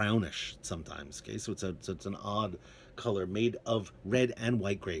or brownish sometimes. Okay, so it's an odd color made of red and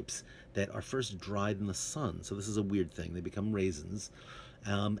white grapes that are first dried in the sun. So this is a weird thing. They become raisins,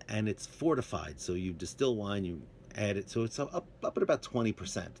 and it's fortified. So you distill wine, you add it, so it's up at about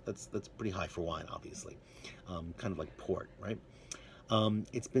 20%. That's pretty high for wine, obviously. Kind of like port, right?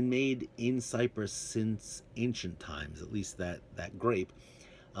 It's been made in Cyprus since ancient times, at least that grape.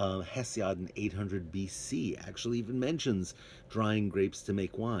 Hesiod in 800 BC actually even mentions drying grapes to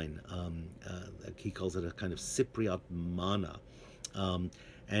make wine. He calls it a kind of Cypriot mana.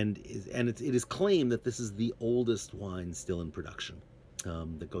 And it is claimed that this is the oldest wine still in production,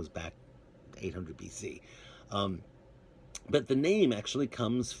 that goes back 800 BC. But the name actually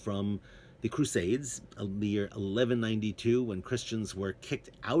comes from the Crusades, the year 1192, when Christians were kicked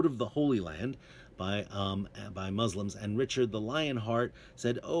out of the Holy Land by Muslims, and Richard the Lionheart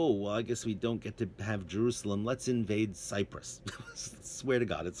said, "Oh, well, I guess we don't get to have Jerusalem. Let's invade Cyprus." Swear to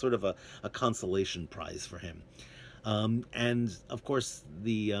God, it's sort of a consolation prize for him. And of course,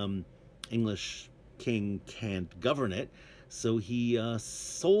 the English king can't govern it, so he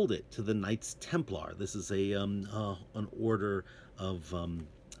sold it to the Knights Templar. This is an order of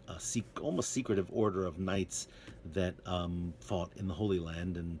almost secretive order of knights that fought in the Holy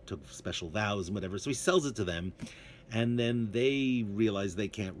Land and took special vows and whatever. So he sells it to them, and then they realize they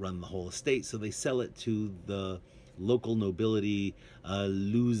can't run the whole estate, so they sell it to the local nobility,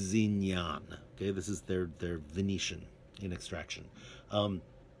 Lusignan. Okay, this is their Venetian in extraction.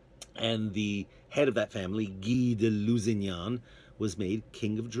 And the head of that family, Guy de Lusignan, was made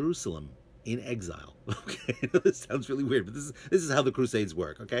king of Jerusalem in exile. Okay, this sounds really weird, but this is how the Crusades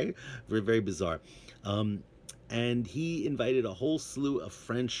work. Okay, very very bizarre. Um, and he invited a whole slew of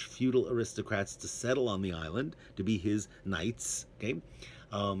French feudal aristocrats to settle on the island to be his knights. Okay,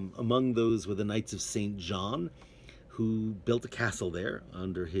 among those were the Knights of Saint John, who built a castle there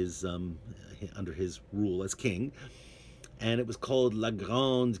under his rule as king, and it was called La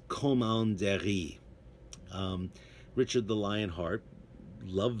Grande Commanderie. Richard the Lionheart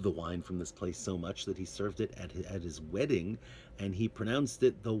loved the wine from this place so much that he served it at his wedding, and he pronounced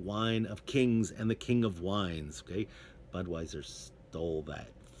it the wine of kings and the king of wines. Okay, Budweiser stole that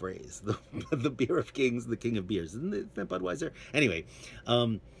phrase, the beer of kings, the king of beers. Isn't that Budweiser? Anyway,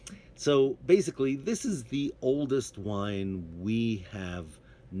 so basically, this is the oldest wine we have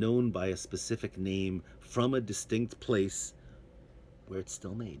known by a specific name from a distinct place where it's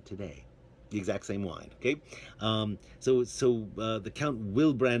still made today. The exact same wine, okay? The Count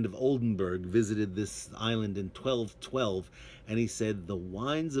Wilbrand of Oldenburg visited this island in 1212, and he said the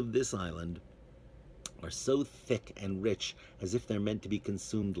wines of this island are so thick and rich as if they're meant to be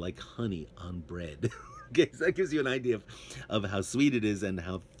consumed like honey on bread. Okay, so that gives you an idea of how sweet it is and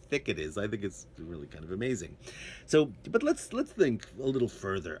how thick it is. I think it's really kind of amazing. So, but let's think a little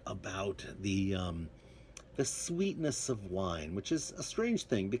further about the sweetness of wine, which is a strange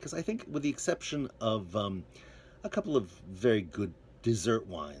thing because I think, with the exception of a couple of very good dessert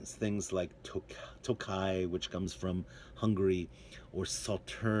wines, things like Tokaj, which comes from Hungary, or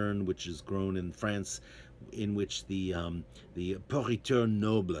Sauterne, which is grown in France, in which the pourriture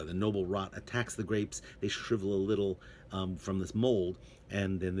noble, the noble rot, attacks the grapes. They shrivel a little from this mold,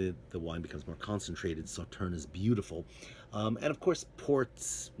 and then the wine becomes more concentrated. Sauterne is beautiful. And of course,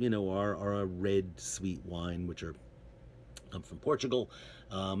 ports, are a red, sweet wine, which are from Portugal.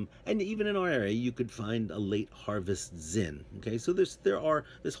 And even in our area, you could find a late harvest Zin. Okay, so there are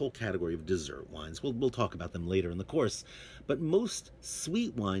this whole category of dessert wines. We'll talk about them later in the course. But most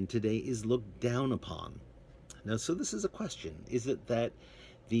sweet wine today is looked down upon. Now, so this is a question. Is it that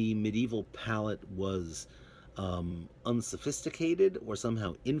the medieval palate was unsophisticated or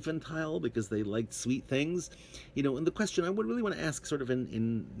somehow infantile because they liked sweet things? And the question I would really want to ask, sort of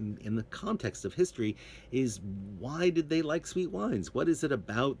in the context of history, is why did they like sweet wines? What is it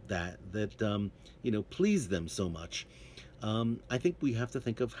about that pleased them so much? I think we have to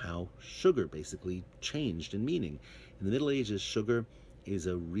think of how sugar basically changed in meaning. In the Middle Ages, sugar is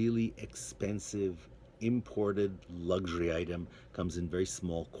a really expensive imported luxury item, comes in very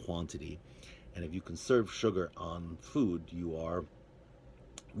small quantity. And if you can serve sugar on food, you are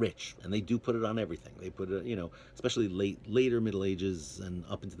rich. And they do put it on everything. They put it, especially later Middle Ages and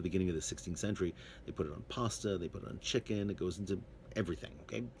up into the beginning of the 16th century, they put it on pasta, they put it on chicken, it goes into everything,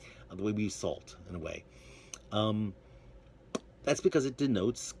 okay? The way we use salt, in a way. That's because it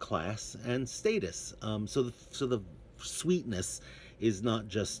denotes class and status. So the sweetness is not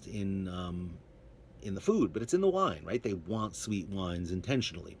just in the food, but it's in the wine, right? They want sweet wines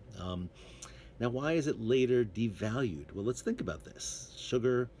intentionally. Now, why is it later devalued? Well, let's think about this.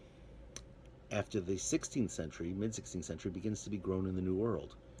 Sugar, after the 16th century, mid-16th century, begins to be grown in the New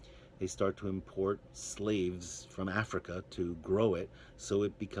World. They start to import slaves from Africa to grow it, so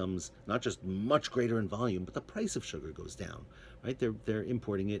it becomes not just much greater in volume, but the price of sugar goes down, right? They're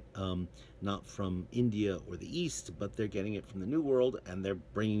importing it not from India or the East, but they're getting it from the New World, and they're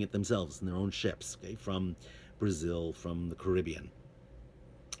bringing it themselves in their own ships, okay, from Brazil, from the Caribbean.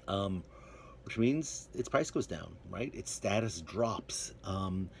 Which means its price goes down, right? Its status drops,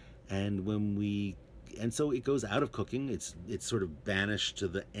 and so it goes out of cooking. It's sort of banished to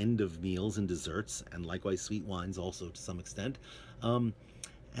the end of meals and desserts, and likewise sweet wines also to some extent.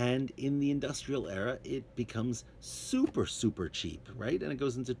 And in the industrial era, it becomes super, super cheap, right? And it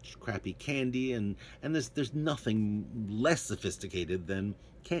goes into crappy candy, and there's nothing less sophisticated than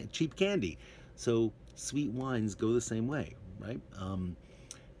cheap candy. So sweet wines go the same way, right?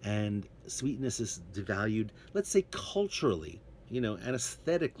 And sweetness is devalued, let's say culturally, and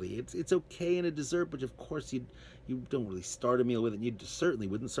aesthetically. It's okay in a dessert, but of course you don't really start a meal with it. You certainly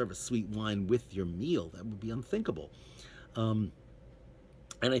wouldn't serve a sweet wine with your meal. That would be unthinkable. And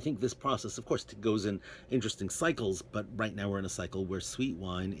I think this process, of course, goes in interesting cycles, but right now we're in a cycle where sweet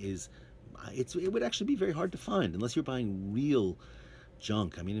wine it would actually be very hard to find unless you're buying real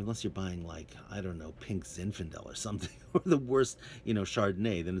junk. I mean, unless you're buying, like, I don't know, pink Zinfandel or something, or the worst,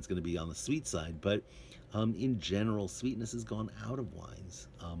 Chardonnay, then it's going to be on the sweet side. But in general, sweetness has gone out of wines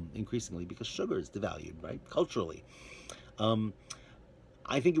increasingly because sugar is devalued, right, culturally.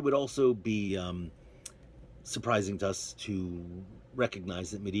 I think it would also be surprising to us to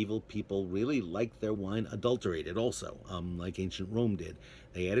recognize that medieval people really liked their wine adulterated also, like ancient Rome did.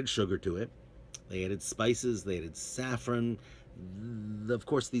 They added sugar to it, they added spices, they added saffron. Of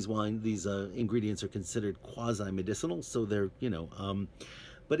course, these ingredients are considered quasi-medicinal, so they're,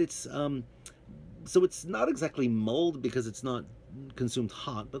 but so it's not exactly mulled because it's not consumed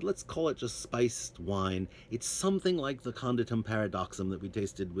hot, but let's call it just spiced wine. It's something like the Conditum Paradoxum that we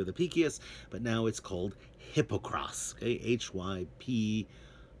tasted with Apicius, but now it's called Hypocras, okay? Hypocras,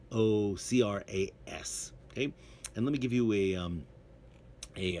 okay? And let me give you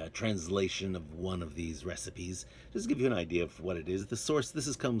a translation of one of these recipes, just to give you an idea of what it is. The source,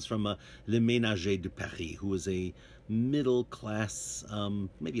 comes from Le Ménager de Paris, who was a middle class,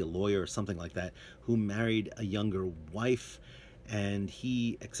 maybe a lawyer or something like that, who married a younger wife, and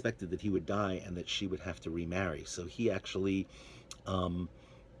he expected that he would die and that she would have to remarry. So he actually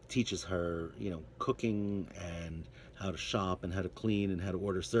teaches her, cooking and how to shop and how to clean and how to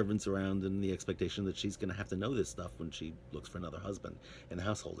order servants around, and the expectation that she's going to have to know this stuff when she looks for another husband in the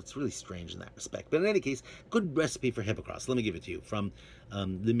household. It's really strange in that respect. But in any case, good recipe for Hypocras. Let me give it to you from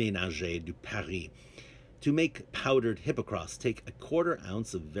Le Ménager de Paris. To make powdered Hypocras, take a 1/4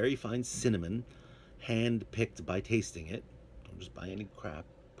 ounce of very fine cinnamon, hand-picked by tasting it. Don't just buy any crap,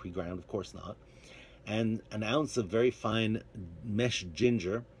 pre-ground, of course not. And an ounce of very fine mesh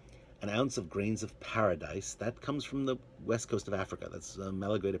ginger, an ounce of grains of paradise. That comes from the west coast of Africa. That's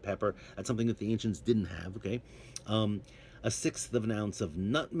malagueta pepper. That's something that the ancients didn't have, okay? A 1/6 of an ounce of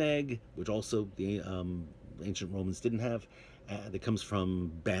nutmeg, which also the ancient Romans didn't have. That comes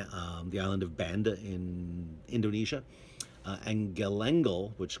from the island of Banda in Indonesia. And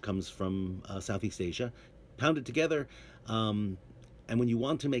galangal, which comes from Southeast Asia. Pounded together. And when you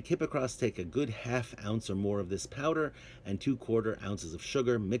want to make Hypocras, take a good 1/2 ounce or more of this powder and 2/4 ounces of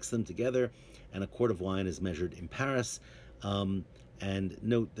sugar, mix them together, and a quart of wine is measured in Paris. And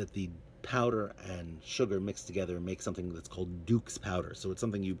note that the powder and sugar mixed together make something that's called Duke's powder. So it's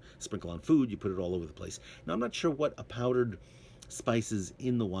something you sprinkle on food, you put it all over the place. Now, I'm not sure what a powdered spices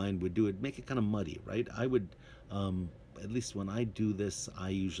in the wine would do. It'd make it kind of muddy, right? I would, at least when I do this,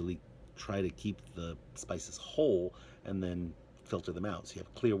 I usually try to keep the spices whole and then filter them out so you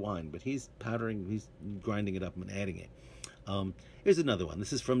have clear wine. But he's grinding it up and adding it. Here's another one.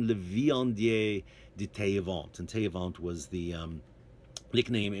 This is from Le Viandier de Taillevent, and Taillevent was the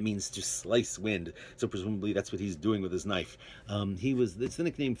nickname. It means to slice wind, so presumably that's what he's doing with his knife. It's the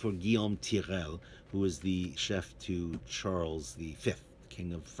nickname for Guillaume Tirel, who was the chef to Charles V,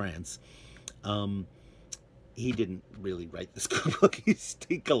 King of France. He didn't really write this cookbook.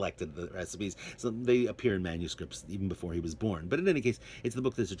 He collected the recipes, so they appear in manuscripts even before he was born. But in any case, it's the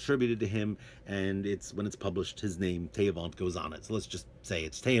book that's attributed to him, and when it's published, his name, Taillevent, goes on it. So let's just say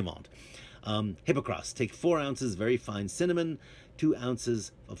it's Taillevent. Hypocras, take 4 ounces very fine cinnamon, 2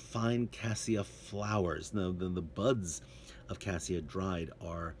 ounces of fine cassia flowers. Now, the buds of cassia dried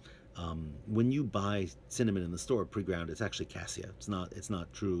are, when you buy cinnamon in the store pre-ground, it's actually cassia. It's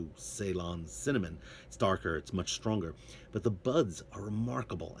not true Ceylon cinnamon. It's darker, it's much stronger. But the buds are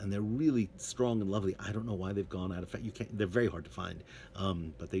remarkable, and they're really strong and lovely. I don't know why they've gone out of fact. They're very hard to find,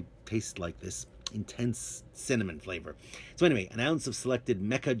 but they taste like this intense cinnamon flavor. So anyway, an ounce of selected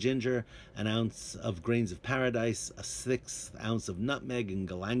Mecca ginger, an ounce of grains of paradise, a 1/6 ounce of nutmeg and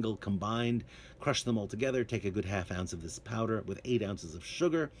galangal combined. Crush them all together. Take a good 1/2 ounce of this powder with 8 ounces of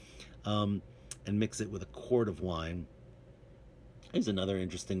sugar, and mix it with a quart of wine. Here's another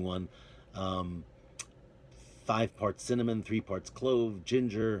interesting one. 5 parts cinnamon, 3 parts clove,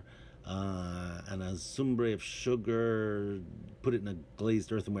 ginger, and a zumbre of sugar. Put it in a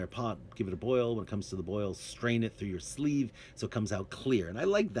glazed earthenware pot, give it a boil. When it comes to the boil, strain it through your sleeve so it comes out clear. And I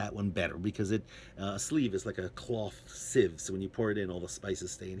like that one better because a sleeve is like a cloth sieve, so when you pour it in, all the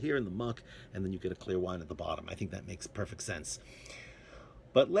spices stay in here in the muck, and then you get a clear wine at the bottom. I think that makes perfect sense.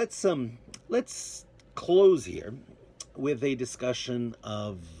 But let's close here with a discussion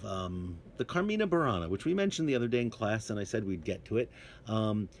of the Carmina Burana, which we mentioned the other day in class, and I said we'd get to it.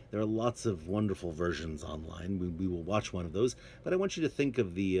 There are lots of wonderful versions online. We will watch one of those, but I want you to think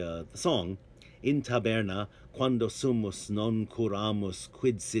of the song, In taberna, quando sumus non curamus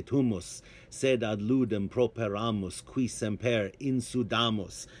quid situmus, sed ad ludem properamus, qui semper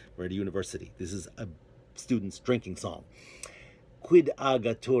insudamus. We're at a university. This is a student's drinking song. Quid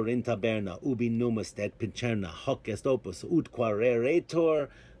agatur in taberna, ubi numus et pincerna, hoc est opus ut quaereretur,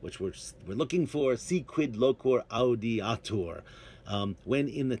 which we're looking for, si quid locor audiatur. When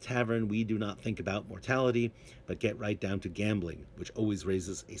in the tavern, we do not think about mortality, but get right down to gambling, which always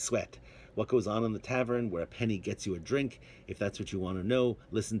raises a sweat. What goes on in the tavern, where a penny gets you a drink? If that's what you want to know,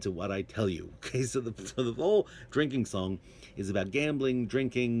 listen to what I tell you. Okay, so the whole drinking song is about gambling,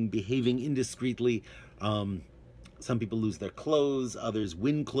 drinking, behaving indiscreetly. Some people lose their clothes, others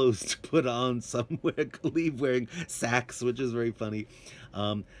win clothes to put on, some leave wearing sacks, which is very funny.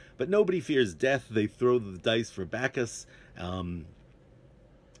 But nobody fears death. They throw the dice for Bacchus.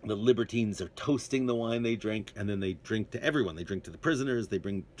 The libertines are toasting the wine they drink, and then they drink to everyone. They drink to the prisoners, they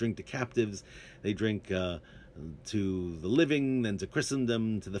drink to captives, they drink to the living, then to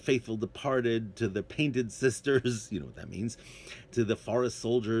Christendom, to the faithful departed, to the painted sisters, you know what that means, to the forest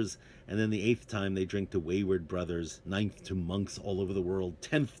soldiers, and then the 8th time they drink to wayward brothers, 9th to monks all over the world,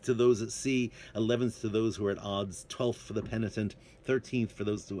 10th to those at sea, 11th to those who are at odds, 12th for the penitent, 13th for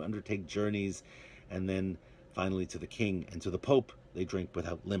those who undertake journeys, and then finally to the king and to the pope. They drink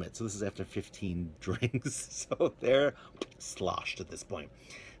without limit. So this is after 15 drinks. So they're sloshed at this point.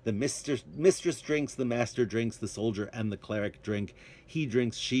 The mistress drinks, the master drinks, the soldier and the cleric drink. He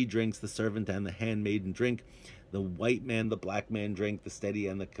drinks, she drinks, the servant and the handmaiden drink. The white man, the black man drink, the steady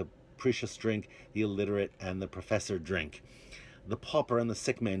and the capricious drink, the illiterate and the professor drink. The pauper and the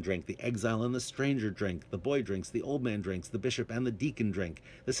sick man drink, the exile and the stranger drink, the boy drinks, the old man drinks, the bishop and the deacon drink,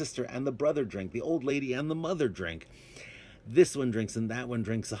 the sister and the brother drink, the old lady and the mother drink. This one drinks and that one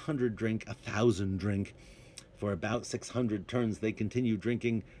drinks, 100 drink, 1,000 drink. For about 600 turns they continue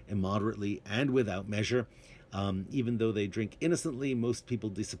drinking immoderately and without measure. Even though they drink innocently, most people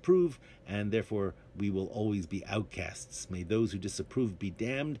disapprove, and therefore we will always be outcasts. May those who disapprove be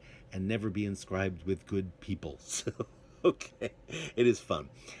damned and never be inscribed with good people. So, okay, it is fun.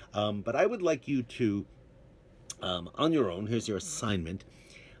 But I would like you to, on your own, here's your assignment.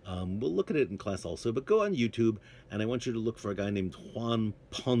 We'll look at it in class also, but go on YouTube, and I want you to look for a guy named Juan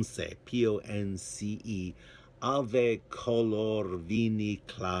Ponce, Ponce, Ave color vini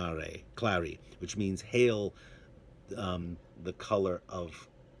clari, which means hail the color of,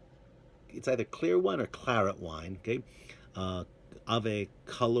 it's either clear wine or claret wine, okay? Ave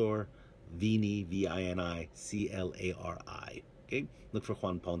color vini, V-I-N-I, C-L-A-R-I, okay? Look for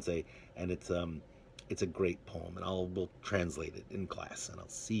Juan Ponce, and it's a great poem, and we'll translate it in class, and I'll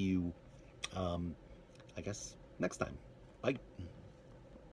see you, I guess, next time. Bye.